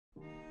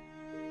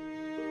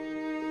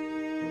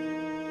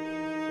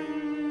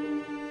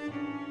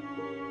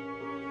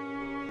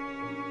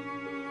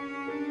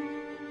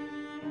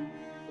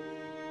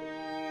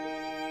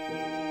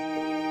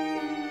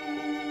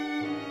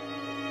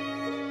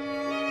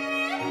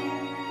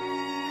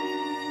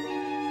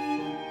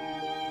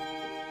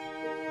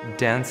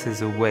dance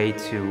is a way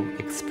to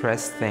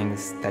express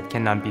things that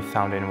cannot be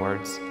found in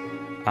words.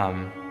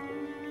 On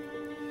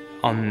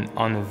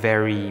a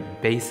very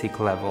basic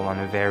level, on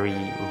a very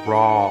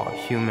raw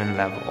human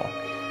level,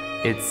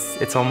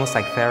 it's almost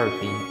like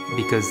therapy,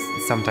 because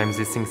sometimes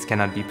these things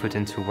cannot be put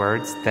into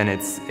words. Then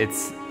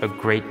it's a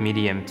great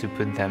medium to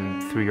put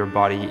them through your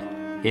body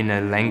in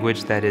a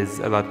language that is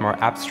a lot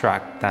more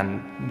abstract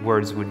than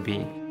words would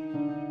be.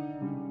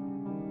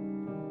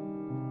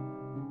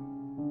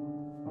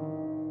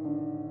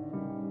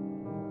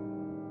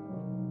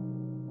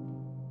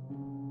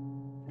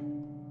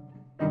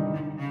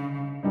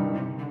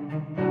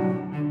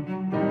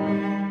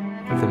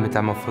 The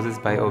Metamorphoses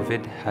by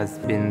Ovid has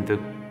been the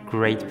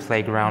great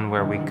playground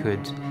where we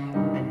could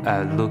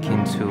look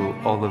into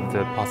all of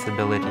the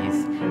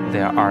possibilities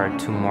there are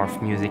to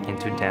morph music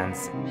into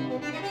dance.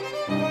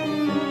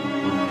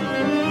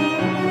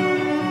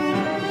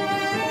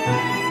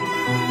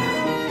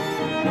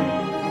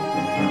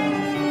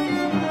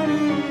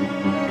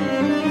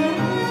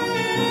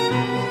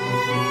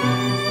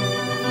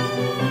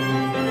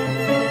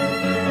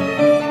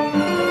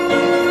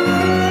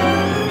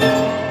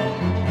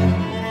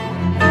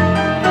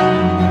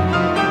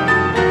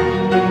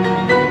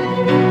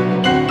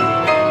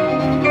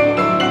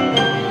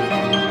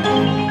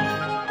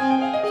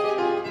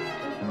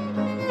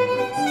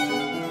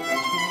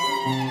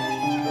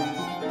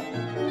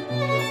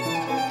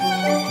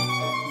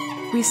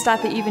 We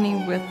start the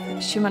evening with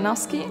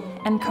Szymanowski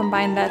and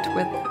combine that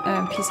with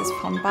pieces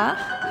from Bach,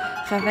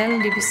 Ravel,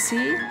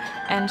 Debussy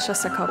and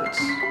Shostakovich.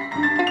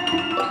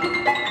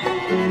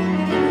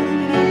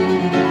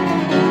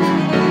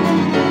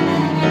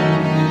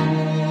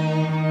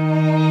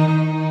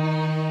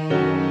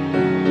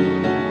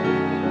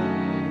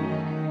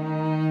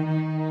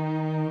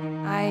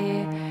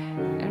 I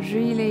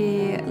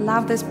really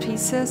love these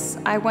pieces.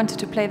 I wanted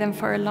to play them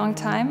for a long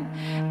time,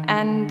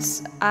 and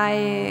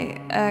I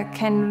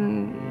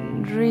can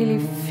really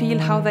feel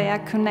how they are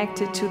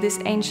connected to these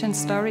ancient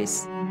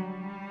stories.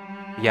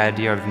 The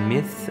idea of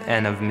myth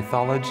and of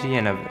mythology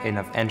and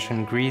of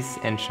ancient Greece,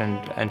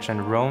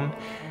 ancient Rome,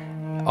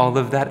 all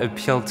of that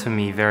appealed to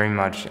me very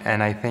much,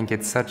 and I think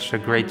it's such a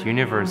great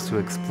universe to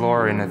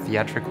explore in a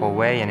theatrical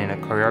way and in a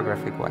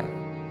choreographic way.